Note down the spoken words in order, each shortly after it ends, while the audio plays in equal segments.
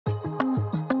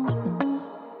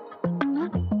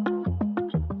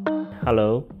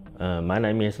Hello, my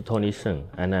name is Tony Shen,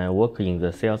 and I work in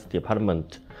the sales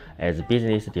department as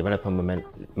business development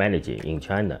manager in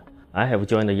China. I have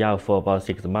joined Yahoo for about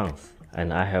 6 months,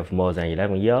 and I have more than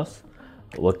 11 years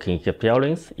working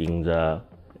experience in the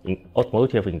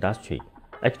automotive industry.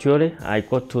 Actually, I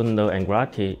got to know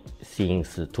Agrati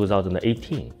since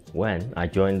 2018 when I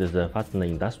joined the fastener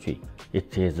industry.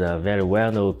 It is a very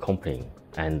well-known company,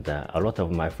 and a lot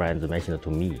of my friends mentioned to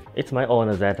me. It's my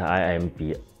honor that I am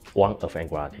be one of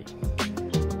Agrati.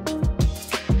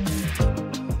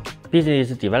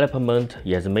 Business development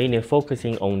is mainly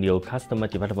focusing on new customer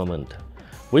development,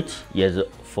 which is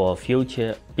for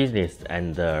future business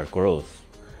and growth.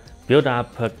 Build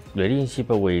up a relationship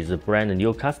with brand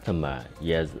new customer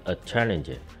is a challenge,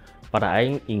 but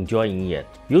I'm enjoying it.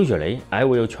 Usually, I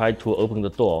will try to open the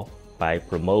door by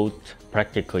promote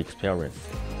practical experience.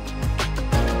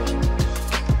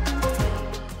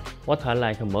 What I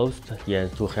like most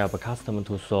is to help a customer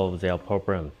to solve their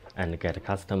problems and get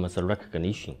customers'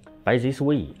 recognition. By this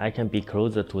way, I can be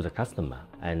closer to the customer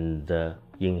and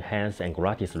enhance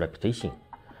Agrati's reputation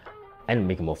and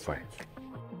make more friends.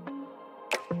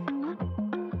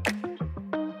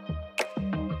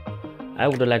 I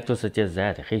would like to suggest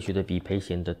that he should be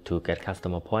patient to get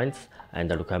customer points and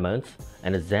requirements,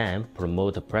 and then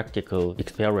promote practical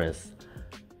experience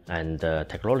and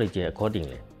technology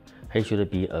accordingly. He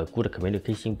should be a good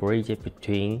communication bridge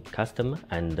between customer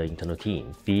and the internal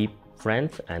team. Be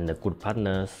friends and good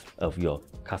partners of your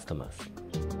customers.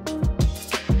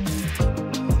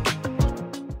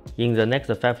 In the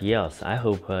next 5 years, I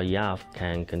hope Yahoo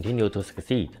can continue to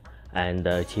succeed and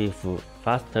achieve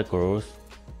faster growth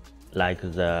like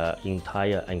the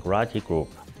entire Agrati group.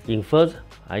 In further,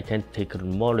 I can take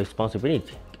more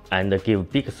responsibility and give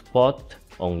big support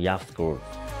on Yahoo's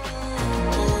growth.